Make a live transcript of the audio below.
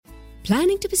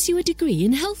Planning to pursue a degree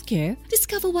in healthcare?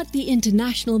 Discover what the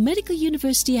International Medical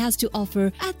University has to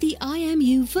offer at the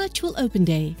IMU Virtual Open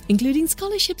Day, including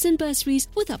scholarships and bursaries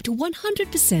with up to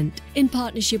 100%. In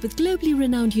partnership with globally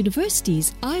renowned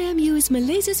universities, IMU is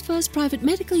Malaysia's first private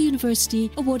medical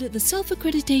university awarded the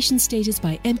self-accreditation status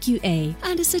by MQA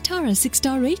and a Setara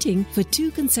 6-star rating for 2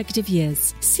 consecutive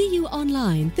years. See you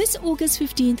online this August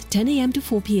 15th, 10 a.m. to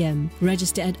 4 p.m.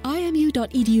 Register at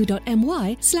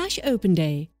imu.edu.my/open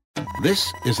day. This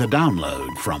is a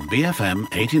download from BFM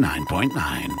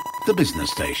 89.9, the business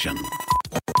station.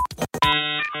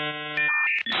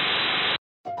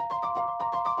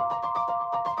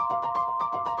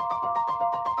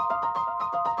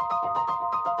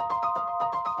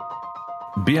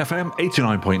 BFM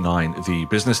 89.9, the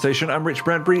business station. I'm Rich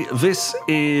Bradbury. This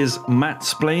is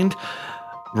Mattsplained.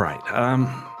 Right.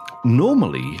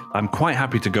 Normally, I'm quite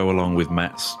happy to go along with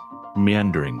Matt's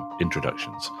meandering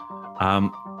introductions.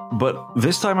 But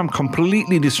this time I'm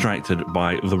completely distracted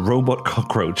by the robot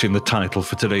cockroach in the title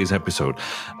for today's episode.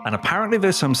 And apparently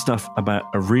there's some stuff about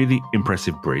a really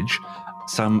impressive bridge,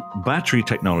 some battery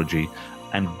technology,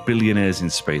 and billionaires in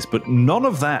space. But none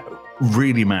of that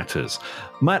really matters.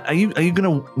 Matt, are you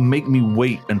going to make me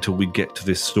wait until we get to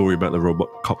this story about the robot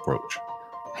cockroach?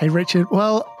 Hey, Richard.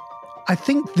 Well, I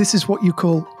think this is what you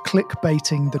call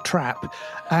clickbaiting the trap.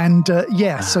 And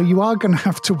so you are going to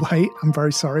have to wait. I'm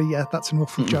very sorry. Yeah, that's an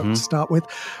awful joke to start with.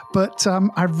 But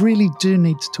I really do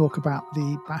need to talk about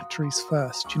the batteries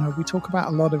first. You know, we talk about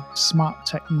a lot of smart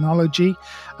technology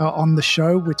on the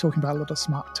show. We're talking about a lot of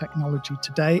smart technology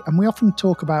today. And we often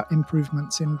talk about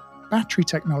improvements in battery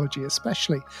technology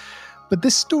especially. But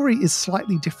this story is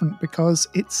slightly different because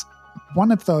it's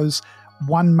one of those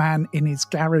one man in his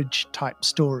garage type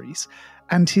stories.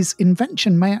 And his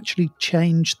invention may actually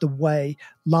change the way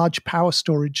large power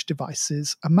storage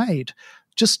devices are made,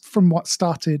 just from what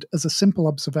started as a simple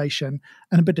observation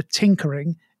and a bit of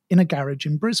tinkering in a garage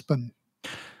in Brisbane.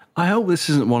 I hope this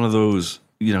isn't one of those,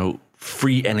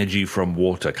 free energy from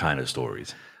water kind of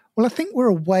stories. Well, I think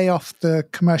we're way off the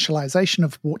commercialization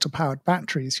of water-powered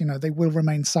batteries. You know, they will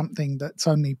remain something that's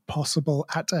only possible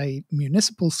at a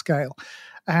municipal scale.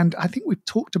 And I think we've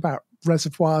talked about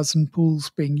reservoirs and pools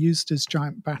being used as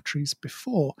giant batteries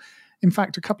before. In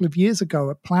fact, a couple of years ago,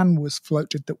 a plan was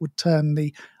floated that would turn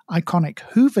the iconic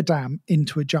Hoover Dam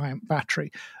into a giant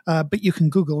battery. But you can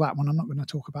Google that one. I'm not going to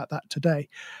talk about that today.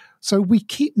 So we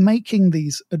keep making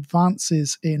these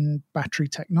advances in battery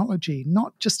technology,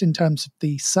 not just in terms of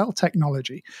the cell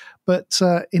technology, but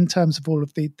in terms of all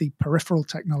of the peripheral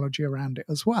technology around it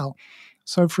as well.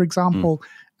 So, for example,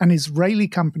 an Israeli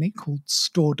company called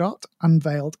StoreDot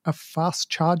unveiled a fast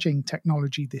charging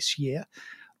technology this year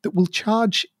that will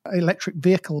charge electric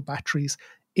vehicle batteries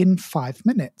in 5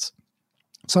 minutes.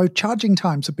 So charging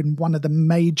times have been one of the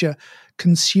major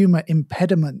consumer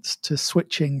impediments to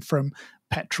switching from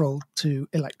petrol to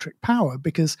electric power,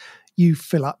 because you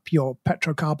fill up your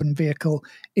petrocarbon vehicle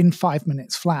in 5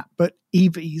 minutes flat, but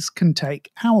EVs can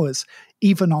take hours,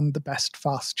 even on the best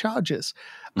fast chargers.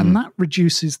 And that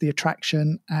reduces the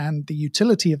attraction and the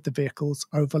utility of the vehicles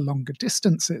over longer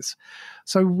distances.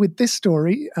 So with this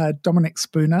story, Dominic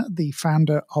Spooner, the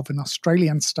founder of an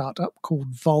Australian startup called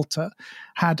Volta,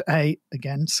 had a,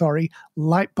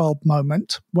 light bulb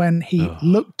moment when he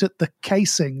looked at the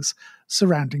casings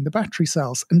surrounding the battery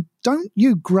cells. And don't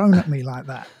you groan at me like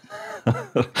that.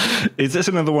 Is this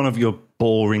another one of your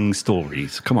boring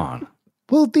stories? Come on.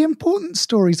 Well, the important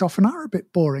stories often are a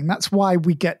bit boring. That's why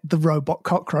we get the robot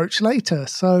cockroach later.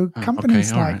 So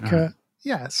companies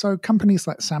companies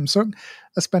like Samsung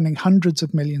are spending hundreds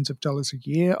of millions of dollars a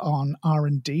year on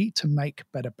R&D to make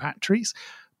better batteries,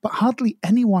 but hardly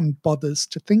anyone bothers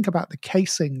to think about the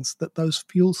casings that those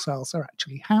fuel cells are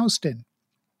actually housed in.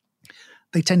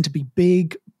 They tend to be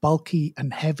big, bulky,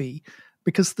 and heavy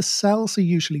because the cells are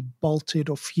usually bolted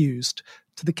or fused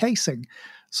to the casing.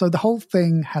 So the whole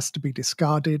thing has to be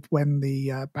discarded when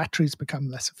the batteries become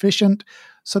less efficient.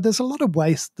 So there's a lot of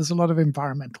waste, there's a lot of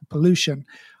environmental pollution.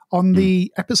 On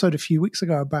the episode a few weeks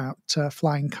ago about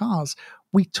flying cars,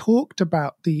 we talked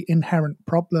about the inherent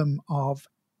problem of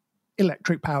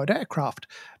electric-powered aircraft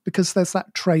because there's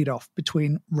that trade-off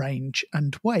between range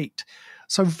and weight.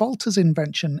 So Volta's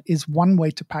invention is one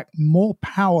way to pack more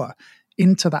power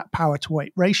into that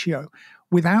power-to-weight ratio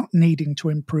without needing to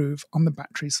improve on the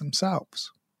batteries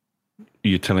themselves.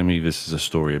 You're telling me this is a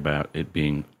story about it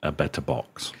being a better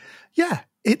box? Yeah,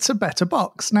 it's a better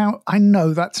box. Now, I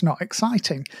know that's not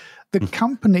exciting. The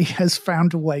company has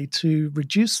found a way to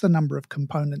reduce the number of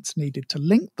components needed to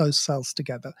link those cells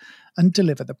together and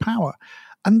deliver the power.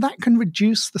 And that can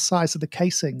reduce the size of the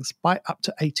casings by up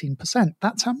to 18%.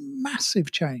 That's a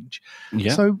massive change.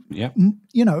 Yeah. So,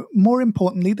 more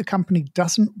importantly, the company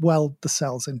doesn't weld the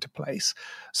cells into place.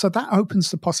 So that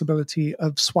opens the possibility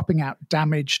of swapping out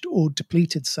damaged or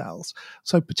depleted cells,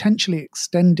 so potentially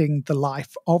extending the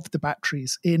life of the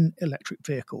batteries in electric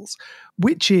vehicles,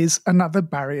 which is another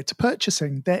barrier to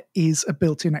purchasing. There is a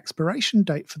built-in expiration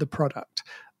date for the product.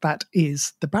 That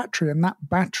is the battery, and that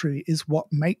battery is what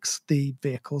makes the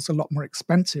vehicles a lot more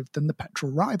expensive than the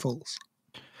petrol rivals.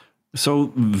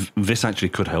 So this actually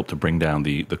could help to bring down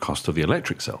the cost of the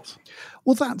electric cells.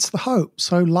 Well, that's the hope.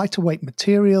 So lighter weight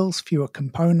materials, fewer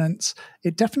components,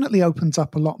 it definitely opens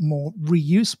up a lot more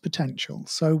reuse potential.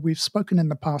 So we've spoken in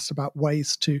the past about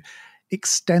ways to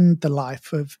extend the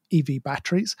life of EV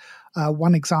batteries.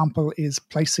 One example is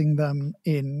placing them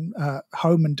in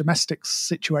home and domestic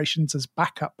situations as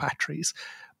backup batteries.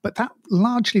 But that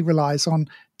largely relies on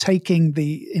taking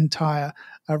the entire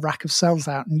rack of cells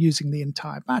out and using the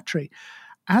entire battery.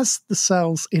 As the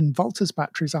cells in Volta's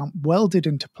batteries aren't welded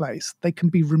into place, they can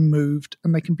be removed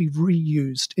and they can be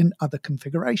reused in other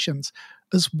configurations,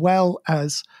 as well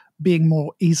as being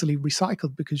more easily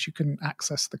recycled because you can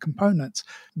access the components.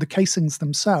 The casings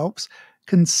themselves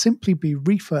can simply be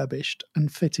refurbished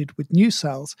and fitted with new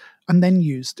cells and then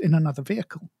used in another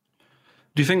vehicle.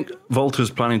 Do you think Volta's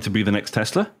planning to be the next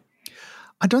Tesla?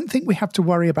 I don't think we have to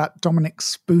worry about Dominic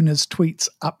Spooner's tweets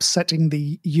upsetting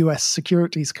the US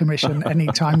Securities Commission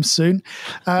anytime soon.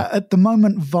 At the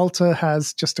moment, Volta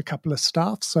has just a couple of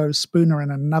staff, so Spooner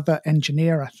and another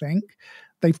engineer, I think.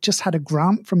 They've just had a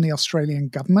grant from the Australian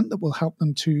government that will help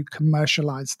them to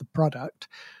commercialise the product.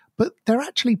 But they're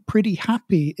actually pretty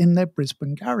happy in their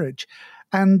Brisbane garage.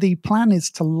 And the plan is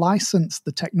to license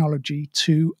the technology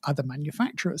to other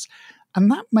manufacturers. And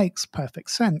that makes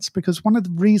perfect sense because one of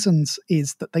the reasons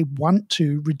is that they want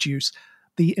to reduce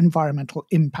the environmental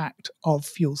impact of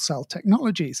fuel cell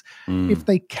technologies. If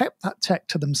they kept that tech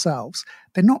to themselves,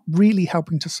 they're not really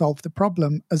helping to solve the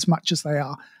problem as much as they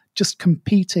are just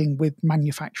competing with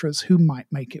manufacturers who might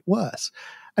make it worse.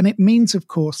 And it means, of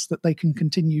course, that they can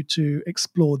continue to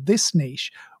explore this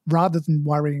niche rather than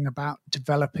worrying about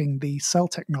developing the cell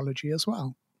technology as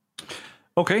well.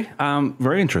 Okay,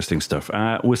 very interesting stuff.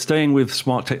 We're staying with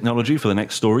smart technology for the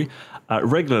next story.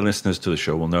 Regular listeners to the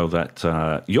show will know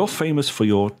that you're famous for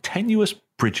your tenuous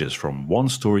bridges from one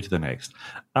story to the next.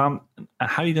 How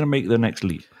are you going to make the next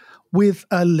leap? With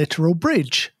a literal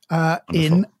bridge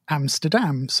in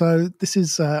Amsterdam. So this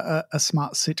is a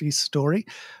smart city story.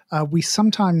 We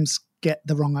sometimes get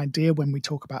the wrong idea when we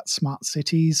talk about smart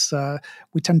cities.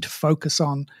 We tend to focus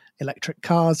on electric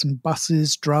cars and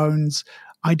buses, drones,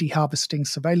 ID harvesting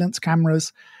surveillance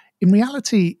cameras. In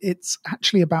reality, it's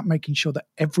actually about making sure that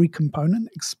every component,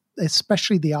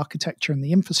 especially the architecture and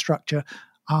the infrastructure,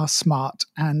 are smart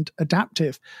and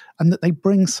adaptive, and that they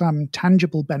bring some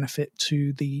tangible benefit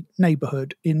to the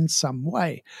neighborhood in some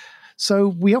way. So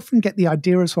we often get the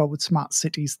idea as well with smart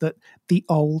cities that the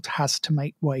old has to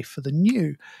make way for the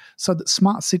new. So that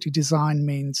smart city design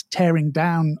means tearing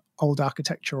down old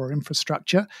architecture or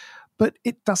infrastructure, but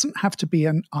it doesn't have to be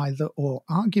an either-or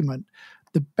argument.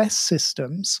 The best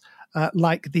systems,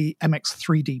 like the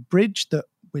MX3D bridge that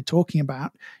we're talking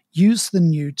about, use the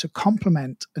new to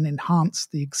complement and enhance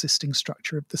the existing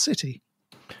structure of the city.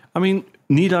 I mean,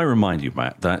 need I remind you,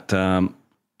 Matt, that the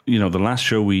last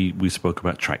show we spoke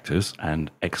about tractors and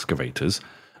excavators.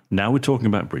 Now we're talking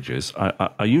about bridges.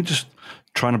 Are you just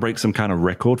trying to break some kind of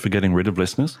record for getting rid of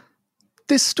listeners?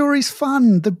 This story's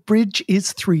fun. The bridge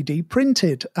is 3D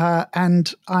printed,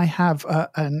 and I have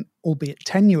an, albeit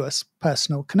tenuous,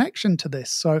 personal connection to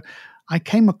this. So I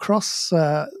came across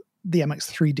the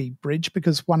MX3D bridge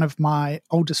because one of my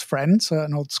oldest friends,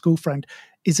 an old school friend,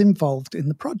 is involved in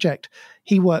the project.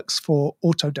 He works for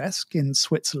Autodesk in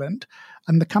Switzerland,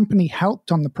 and the company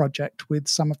helped on the project with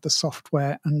some of the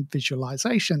software and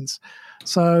visualizations.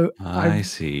 So I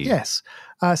see. Yes.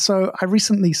 So I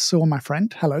recently saw my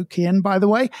friend, hello, Kian, by the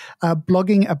way,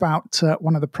 blogging about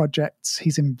one of the projects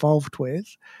he's involved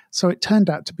with. So it turned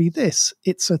out to be this.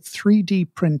 It's a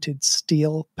 3D printed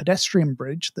steel pedestrian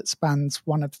bridge that spans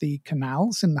one of the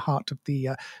canals in the heart of the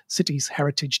city's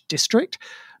heritage district,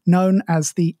 known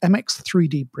as the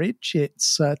MX3D bridge.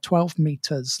 It's 12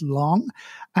 meters long,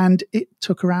 and it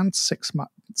took around 6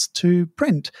 months to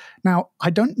print. Now,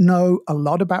 I don't know a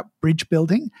lot about bridge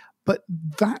building, but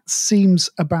that seems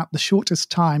about the shortest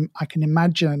time I can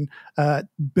imagine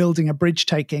building a bridge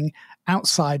taking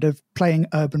outside of playing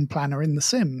Urban Planner in The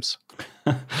Sims.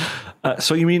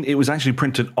 So you mean it was actually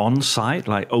printed on site,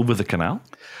 like over the canal?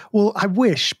 Well, I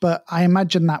wish, but I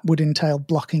imagine that would entail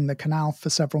blocking the canal for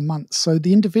several months. So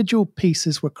the individual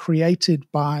pieces were created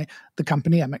by the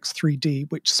company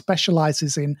MX3D, which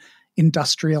specializes in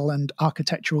industrial and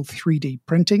architectural 3D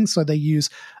printing. So they use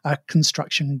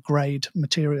construction-grade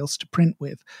materials to print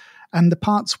with. And the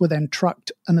parts were then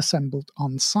trucked and assembled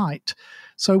on site.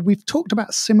 So we've talked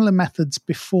about similar methods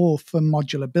before for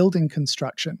modular building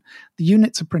construction. The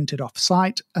units are printed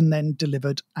off-site and then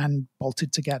delivered and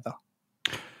bolted together.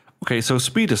 Okay, so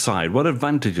speed aside, what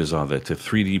advantages are there to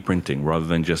 3D printing rather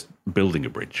than just building a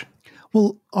bridge?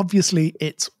 Well, obviously,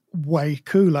 it's way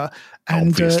cooler.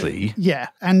 And, obviously.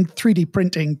 And 3D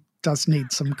printing does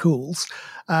need some cools.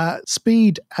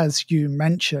 Speed, as you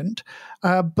mentioned,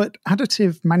 but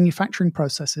additive manufacturing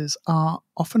processes are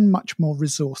often much more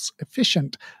resource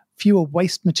efficient. Fewer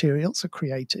waste materials are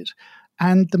created,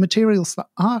 and the materials that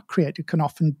are created can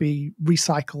often be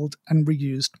recycled and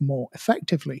reused more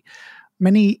effectively.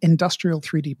 Many industrial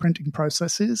 3D printing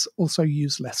processes also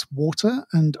use less water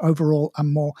and overall are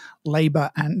more labor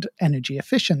and energy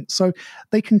efficient. So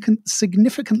they can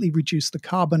significantly reduce the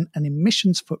carbon and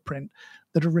emissions footprint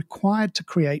that are required to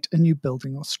create a new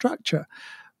building or structure.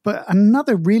 But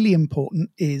another really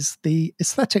important is the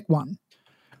aesthetic one.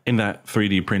 In that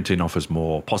 3D printing offers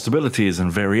more possibilities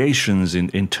and variations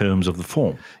in terms of the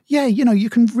form. Yeah,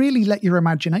 you can really let your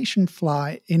imagination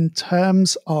fly in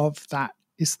terms of that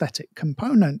aesthetic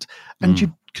component, and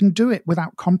you can do it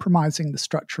without compromising the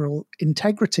structural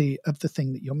integrity of the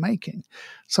thing that you're making.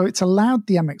 So it's allowed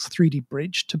the MX 3D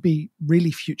bridge to be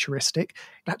really futuristic.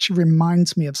 It actually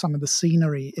reminds me of some of the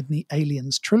scenery in the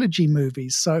Aliens trilogy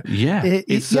movies. So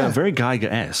it's very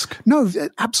Geiger-esque. No,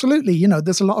 absolutely.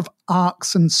 There's a lot of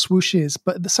arcs and swooshes,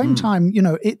 but at the same time,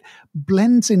 it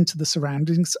blends into the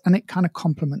surroundings and it kind of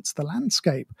complements the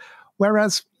landscape.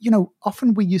 Whereas,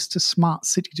 often we're used to smart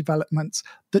city developments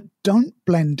that don't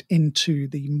blend into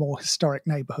the more historic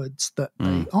neighborhoods that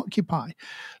they occupy.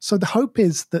 So the hope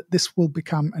is that this will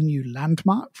become a new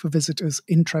landmark for visitors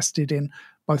interested in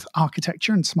both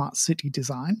architecture and smart city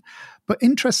design. But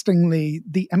interestingly,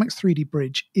 the MX3D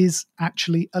bridge is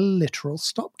actually a literal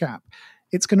stopgap.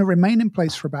 It's going to remain in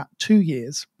place for about 2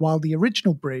 years while the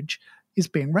original bridge is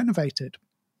being renovated.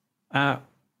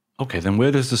 Okay, then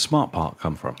where does the smart part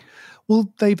come from?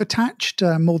 Well, they've attached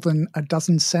more than a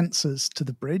dozen sensors to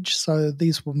the bridge. So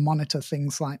these will monitor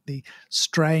things like the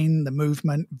strain, the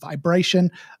movement, vibration.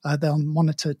 They'll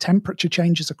monitor temperature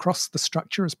changes across the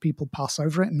structure as people pass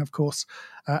over it, and of course,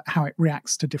 how it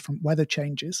reacts to different weather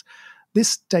changes.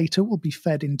 This data will be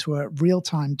fed into a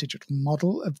real-time digital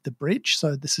model of the bridge.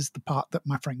 So this is the part that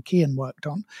my friend Kian worked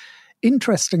on.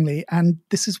 Interestingly, and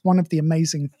this is one of the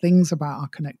amazing things about our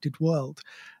connected world,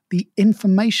 the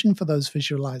information for those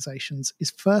visualizations is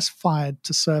first fired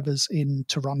to servers in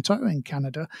Toronto, in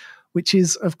Canada, which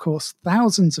is, of course,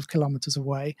 thousands of kilometers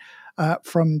away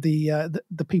from the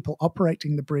people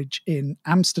operating the bridge in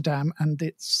Amsterdam, and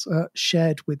it's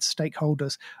shared with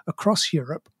stakeholders across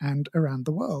Europe and around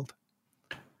the world.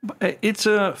 It's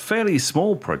a fairly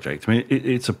small project. I mean,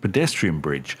 it's a pedestrian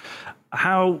bridge.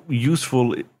 How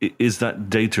useful is that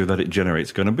data that it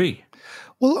generates going to be?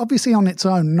 Well, obviously on its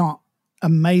own, not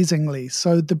amazingly.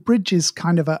 So the bridge is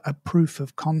kind of a proof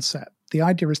of concept. The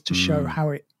idea is to show how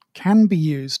it can be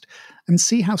used and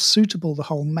see how suitable the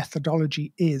whole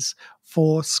methodology is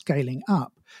for scaling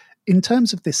up. In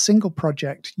terms of this single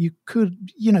project, you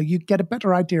get a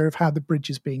better idea of how the bridge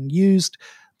is being used,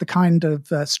 the kind of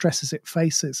stresses it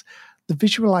faces. The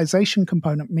visualization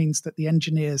component means that the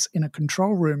engineers in a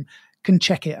control room can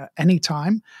check it at any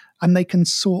time, and they can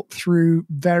sort through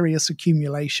various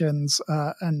accumulations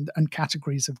and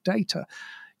categories of data.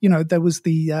 There was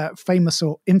the famous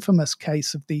or infamous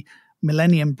case of the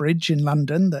Millennium Bridge in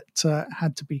London that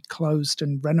had to be closed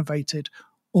and renovated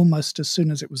almost as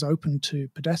soon as it was open to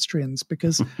pedestrians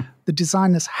because the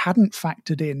designers hadn't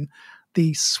factored in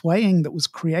the swaying that was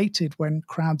created when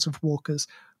crowds of walkers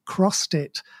crossed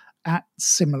it at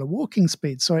similar walking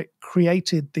speeds. So it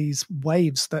created these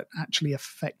waves that actually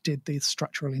affected the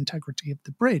structural integrity of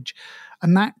the bridge.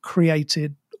 And that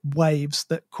created waves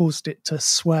that caused it to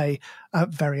sway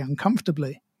very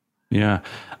uncomfortably. Yeah.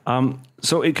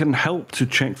 So it can help to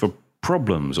check for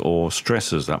problems or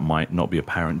stresses that might not be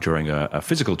apparent during a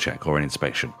physical check or an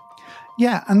inspection.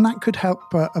 Yeah, and that could help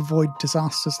avoid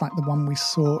disasters like the one we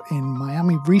saw in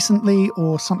Miami recently,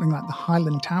 or something like the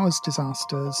Highland Towers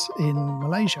disasters in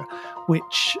Malaysia,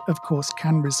 which, of course,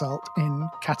 can result in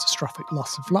catastrophic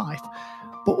loss of life.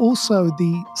 But also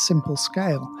the simple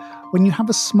scale. When you have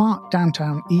a smart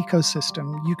downtown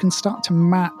ecosystem, you can start to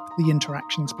map the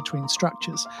interactions between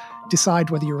structures, decide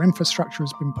whether your infrastructure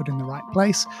has been put in the right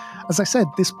place. As I said,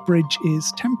 this bridge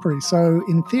is temporary, so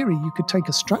in theory, you could take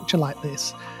a structure like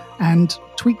this and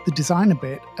tweak the design a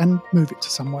bit and move it to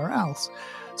somewhere else.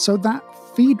 So that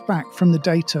feedback from the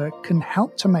data can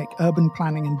help to make urban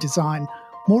planning and design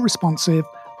more responsive,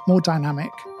 more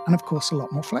dynamic, and of course, a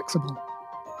lot more flexible.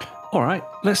 All right,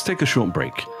 let's take a short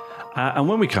break. And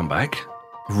when we come back,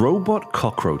 robot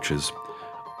cockroaches,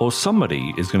 or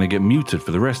somebody is going to get muted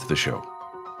for the rest of the show.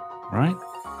 Right?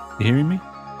 You hearing me?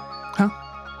 Huh?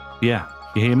 Yeah,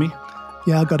 you hear me?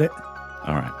 Yeah, I got it.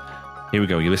 All right. Here we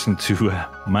go. You listen to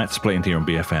Matt Splained here on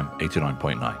BFM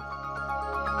 89.9.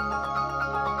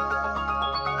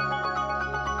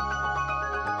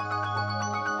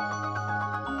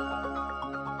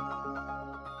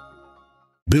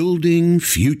 Building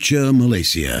Future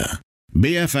Malaysia.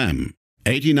 BFM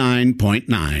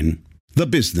 89.9, the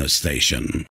business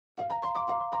station.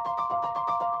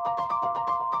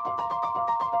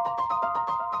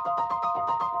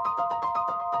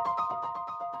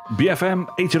 BFM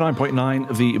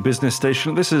 89.9, the business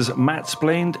station. This is Matt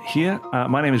Splained here.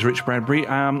 My name is Rich Bradbury.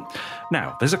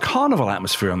 Now, there's a carnival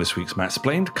atmosphere on this week's Matt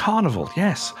Splained. Carnival,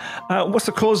 yes. What's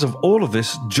the cause of all of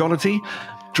this jollity?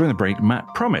 During the break,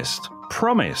 Matt promised,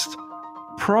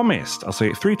 I'll say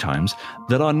it 3 times,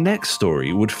 that our next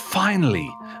story would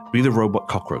finally be the robot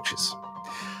cockroaches.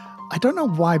 I don't know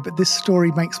why, but this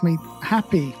story makes me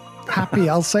happy.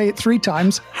 I'll say it 3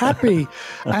 times, happy.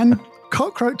 And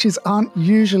cockroaches aren't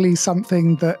usually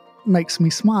something that makes me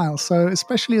smile. So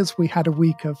especially as we had a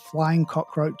week of flying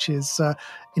cockroaches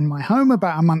in my home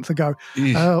about a month ago.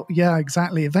 Oh, yeah,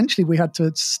 exactly. Eventually we had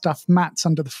to stuff mats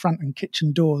under the front and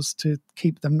kitchen doors to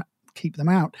keep them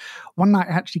out. One night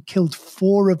I actually killed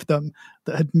 4 of them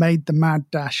that had made the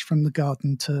mad dash from the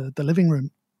garden to the living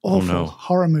room. Awful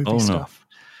horror movie stuff.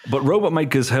 But robot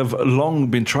makers have long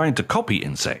been trying to copy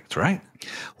insects, right?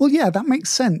 Well, yeah, that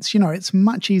makes sense. You know, it's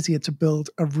much easier to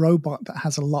build a robot that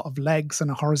has a lot of legs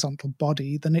and a horizontal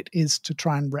body than it is to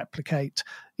try and replicate,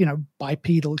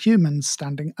 bipedal humans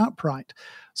standing upright.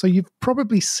 So you've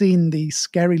probably seen the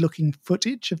scary-looking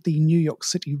footage of the New York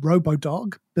City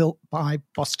RoboDog built by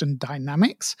Boston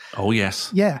Dynamics. Oh,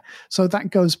 yes. Yeah. So that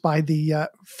goes by the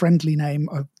friendly name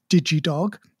of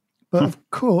DigiDog. But of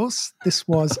course, this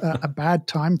was a bad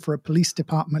time for a police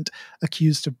department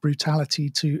accused of brutality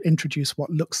to introduce what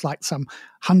looks like some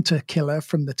hunter killer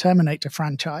from the Terminator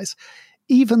franchise,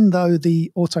 even though the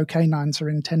auto canines are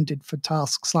intended for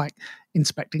tasks like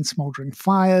inspecting smoldering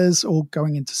fires or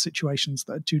going into situations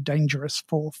that are too dangerous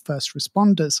for first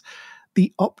responders.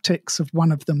 The optics of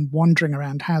one of them wandering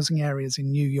around housing areas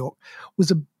in New York was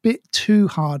a bit too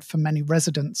hard for many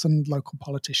residents and local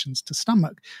politicians to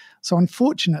stomach. So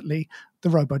unfortunately, the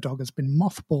RoboDog has been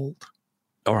mothballed.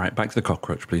 All right, back to the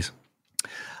cockroach, please.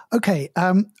 Okay,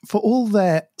 for all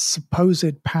their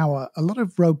supposed power, a lot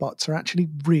of robots are actually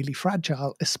really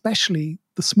fragile, especially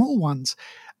the small ones.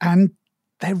 And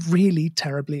they're really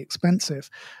terribly expensive.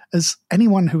 As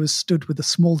anyone who has stood with a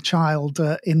small child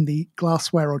in the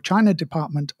glassware or china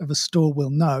department of a store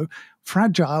will know,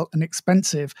 fragile and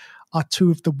expensive are 2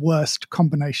 of the worst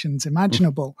combinations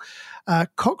imaginable.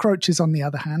 Cockroaches, on the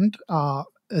other hand, are,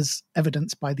 as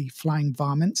evidenced by the flying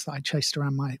varmints that I chased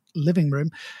around my living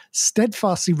room,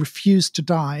 steadfastly refuse to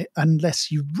die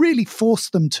unless you really force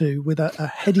them to with a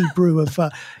heady brew of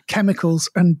chemicals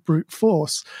and brute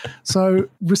force. So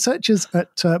researchers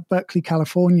at Berkeley,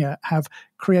 California have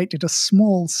created a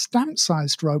small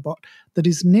stamp-sized robot that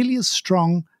is nearly as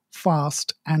strong,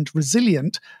 fast, and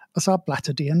resilient as our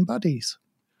Blattodian buddies.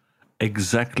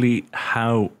 Exactly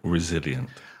how resilient?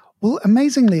 Well,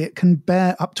 amazingly, it can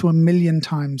bear up to 1 million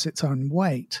times its own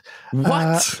weight.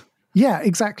 What? Yeah,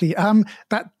 exactly.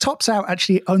 That tops out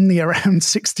actually only around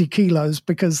 60 kilos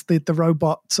because the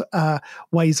robot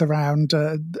weighs around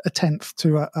a tenth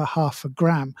to a half a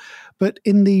gram. But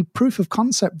in the proof of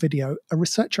concept video, a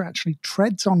researcher actually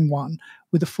treads on one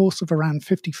with a force of around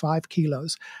 55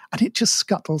 kilos, and it just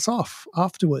scuttles off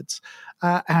afterwards.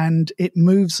 And it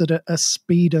moves at a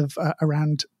speed of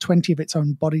around 20 of its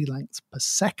own body lengths per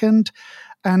second.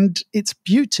 And its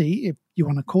beauty, if you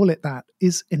want to call it that,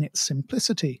 is in its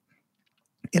simplicity.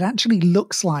 It actually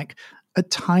looks like a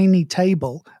tiny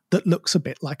table that looks a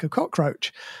bit like a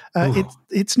cockroach.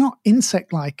 It's not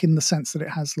insect-like in the sense that it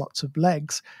has lots of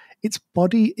legs. Its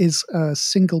body is a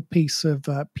single piece of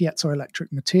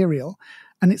piezoelectric material,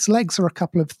 and its legs are a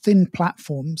couple of thin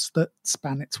platforms that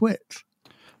span its width.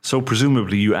 So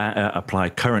presumably you apply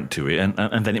current to it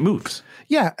and then it moves?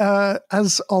 Yeah,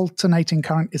 as alternating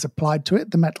current is applied to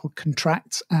it, the metal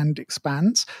contracts and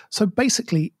expands. So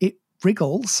basically it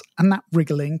wriggles, and that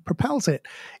wriggling propels it.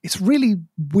 It's really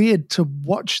weird to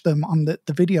watch them on the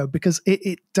video because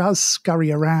it does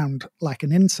scurry around like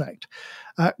an insect.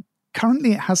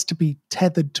 Currently, it has to be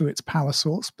tethered to its power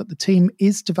source, but the team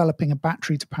is developing a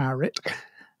battery to power it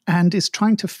and is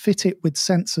trying to fit it with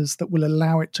sensors that will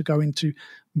allow it to go into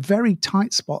very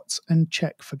tight spots and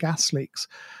check for gas leaks.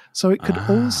 So it could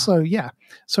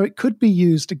so it could be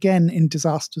used again in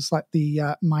disasters like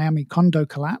the Miami condo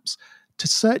collapse to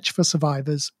search for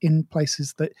survivors in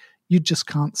places that you just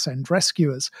can't send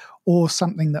rescuers, or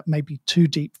something that may be too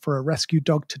deep for a rescue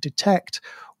dog to detect,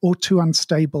 or too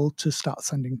unstable to start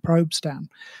sending probes down.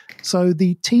 So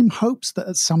the team hopes that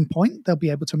at some point they'll be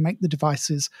able to make the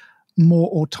devices more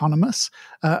autonomous,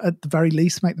 at the very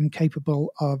least make them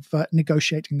capable of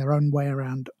negotiating their own way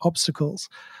around obstacles.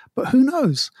 But who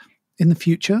knows? In the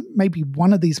future, maybe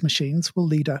one of these machines will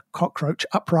lead a cockroach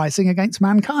uprising against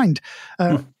mankind.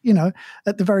 At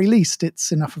the very least,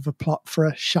 it's enough of a plot for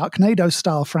a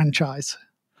Sharknado-style franchise.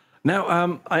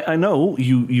 Now, I know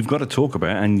you've got to talk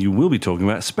about, and you will be talking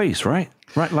about space, right?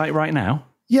 Right now.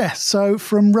 Yeah, so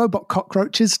from robot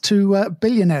cockroaches to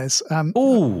billionaires.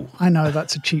 I know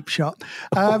that's a cheap shot.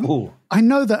 I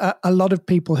know that a lot of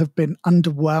people have been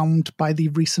underwhelmed by the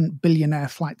recent billionaire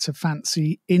flights of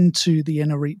fancy into the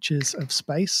inner reaches of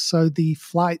space. So the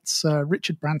flights,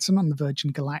 Richard Branson on the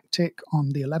Virgin Galactic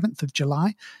on the 11th of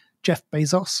July, Jeff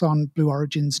Bezos on Blue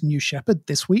Origin's New Shepard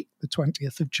this week, the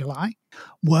 20th of July,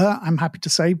 were, I'm happy to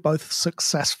say, both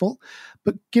successful.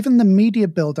 But given the media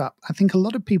build-up, I think a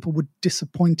lot of people were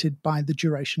disappointed by the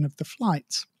duration of the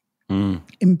flights.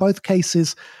 In both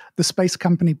cases, the space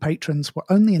company patrons were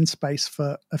only in space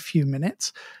for a few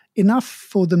minutes, enough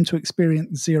for them to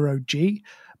experience zero-G,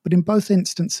 but in both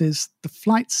instances, the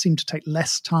flights seemed to take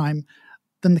less time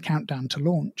than the countdown to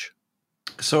launch.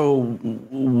 So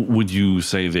would you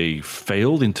say they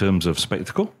failed in terms of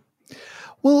spectacle?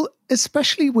 Well,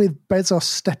 especially with Bezos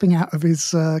stepping out of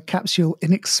his capsule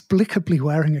inexplicably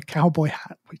wearing a cowboy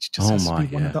hat, which just has to be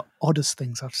one of the oddest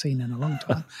things I've seen in a long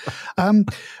time.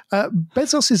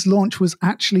 Bezos's launch was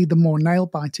actually the more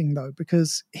nail-biting, though,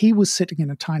 because he was sitting in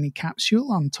a tiny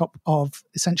capsule on top of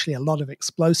essentially a lot of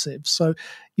explosives. So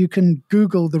you can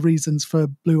Google the reasons for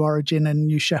Blue Origin and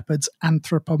New Shepard's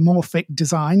anthropomorphic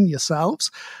design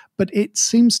yourselves, but it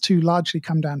seems to largely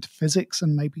come down to physics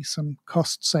and maybe some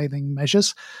cost-saving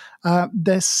measures.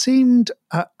 There seemed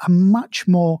a much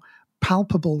more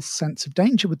palpable sense of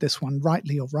danger with this one,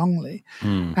 rightly or wrongly.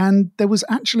 And there was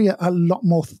actually a lot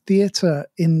more theatre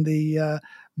in the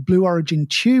Blue Origin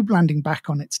tube landing back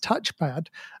on its touchpad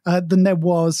than there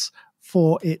was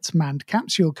for its manned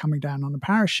capsule coming down on a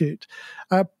parachute.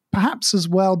 Perhaps as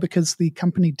well because the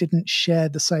company didn't share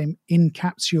the same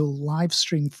in-capsule live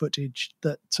stream footage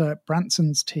that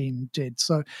Branson's team did.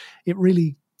 So it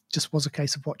really just was a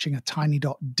case of watching a tiny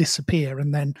dot disappear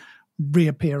and then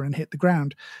reappear and hit the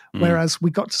ground. Whereas we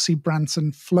got to see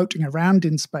Branson floating around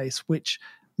in space, which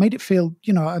made it feel,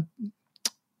 a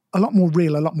lot more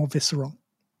real, a lot more visceral.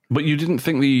 But you didn't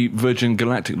think the Virgin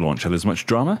Galactic launch had as much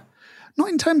drama? Not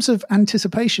in terms of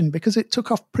anticipation, because it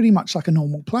took off pretty much like a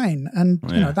normal plane. And,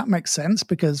 that makes sense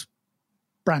because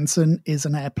Branson is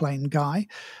an airplane guy.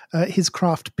 His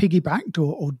craft piggybacked,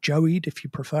 or joeyed, if you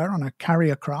prefer, on a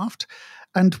carrier craft.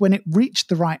 And when it reached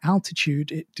the right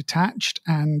altitude, it detached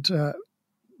and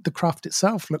the craft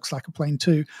itself looks like a plane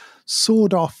too,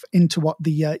 soared off into what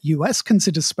the US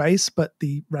considers space, but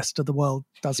the rest of the world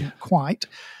doesn't quite.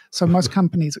 So most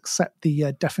companies accept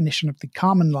the definition of the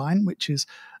Kármán line, which is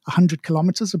 100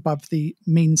 kilometers above the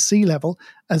mean sea level,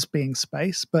 as being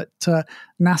space. But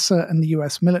NASA and the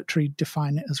US military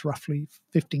define it as roughly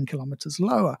 15 kilometers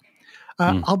lower.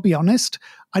 I'll be honest,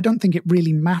 I don't think it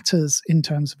really matters in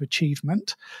terms of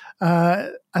achievement.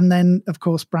 And then, of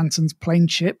course, Branson's plane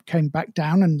ship came back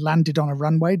down and landed on a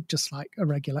runway, just like a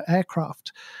regular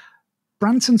aircraft.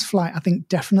 Branson's flight, I think,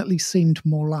 definitely seemed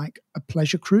more like a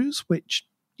pleasure cruise, which,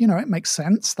 it makes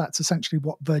sense. That's essentially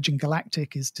what Virgin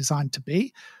Galactic is designed to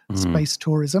be, space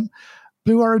tourism.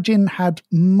 Blue Origin had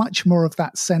much more of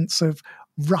that sense of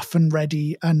rough and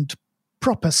ready and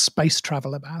proper space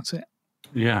travel about it.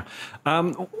 Yeah.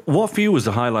 What for you was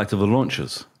the highlight of the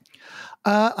launches?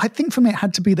 I think for me it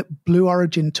had to be that Blue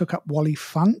Origin took up Wally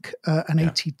Funk, an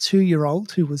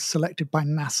 82-year-old who was selected by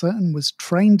NASA and was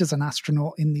trained as an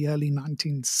astronaut in the early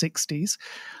 1960s.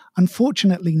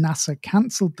 Unfortunately, NASA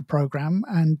cancelled the program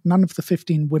and none of the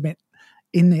 15 women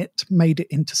in it made it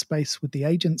into space with the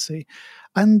agency.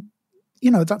 And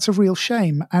that's a real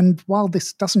shame. And while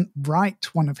this doesn't right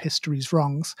one of history's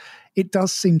wrongs, it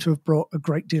does seem to have brought a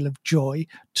great deal of joy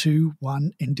to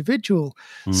one individual.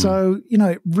 So,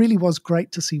 it really was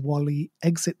great to see Wally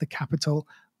exit the Capitol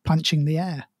punching the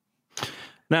air.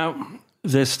 Now,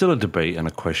 there's still a debate and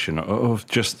a question of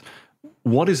just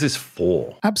what is this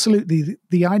for? Absolutely.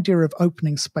 The idea of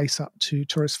opening space up to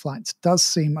tourist flights does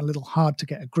seem a little hard to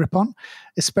get a grip on,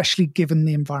 especially given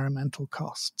the environmental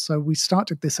cost. So we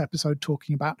started this episode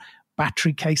talking about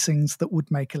battery casings that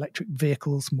would make electric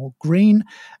vehicles more green,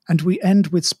 and we end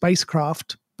with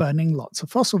spacecraft burning lots of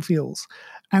fossil fuels.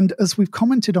 And as we've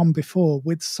commented on before,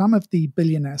 with some of the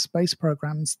billionaire space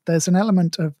programs, there's an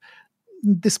element of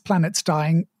this planet's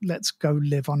dying, let's go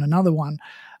live on another one.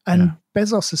 And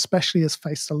Bezos especially has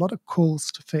faced a lot of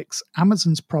calls to fix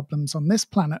Amazon's problems on this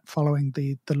planet following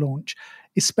the launch,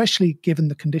 especially given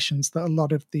the conditions that a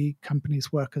lot of the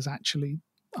company's workers actually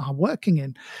are working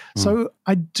in. So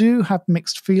I do have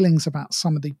mixed feelings about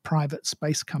some of the private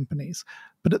space companies.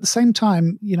 But at the same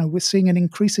time, we're seeing an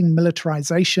increasing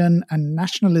militarization and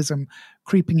nationalism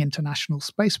creeping into national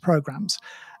space programs.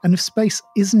 And if space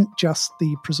isn't just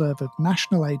the preserve of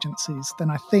national agencies, then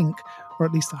I think, or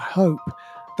at least I hope,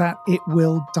 that it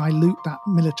will dilute that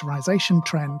militarization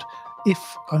trend, if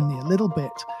only a little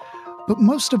bit. But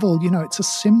most of all, it's a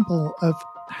symbol of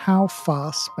how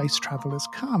far space travel has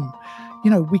come.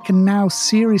 We can now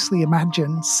seriously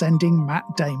imagine sending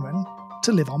Matt Damon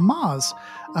to live on Mars.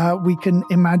 We can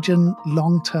imagine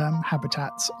long-term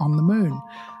habitats on the moon.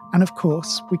 And of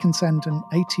course, we can send an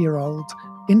 80-year-old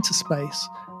into space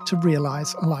to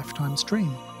realize a lifetime's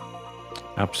dream.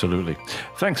 Absolutely.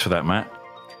 Thanks for that, Matt.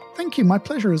 Thank you. My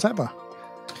pleasure as ever.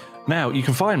 Now, you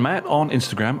can find Matt on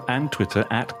Instagram and Twitter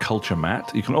at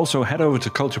CultureMatt. You can also head over to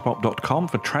culturepop.com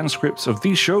for transcripts of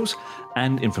these shows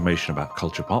and information about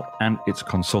Culture Pop and its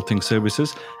consulting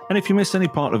services. And if you missed any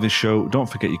part of this show, don't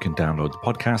forget you can download the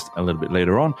podcast a little bit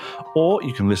later on, or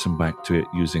you can listen back to it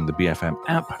using the BFM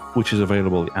app, which is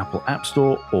available in the Apple App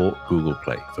Store or Google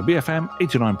Play. For BFM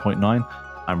 89.9,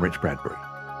 I'm Rich Bradbury.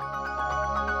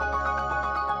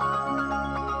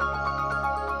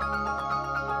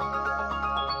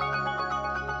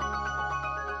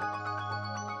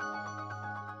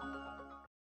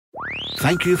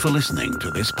 Thank you for listening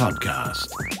to this podcast.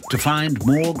 To find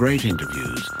more great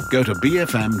interviews, go to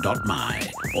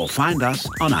bfm.my or find us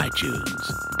on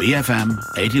iTunes. BFM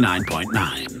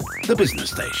 89.9, the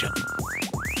business station.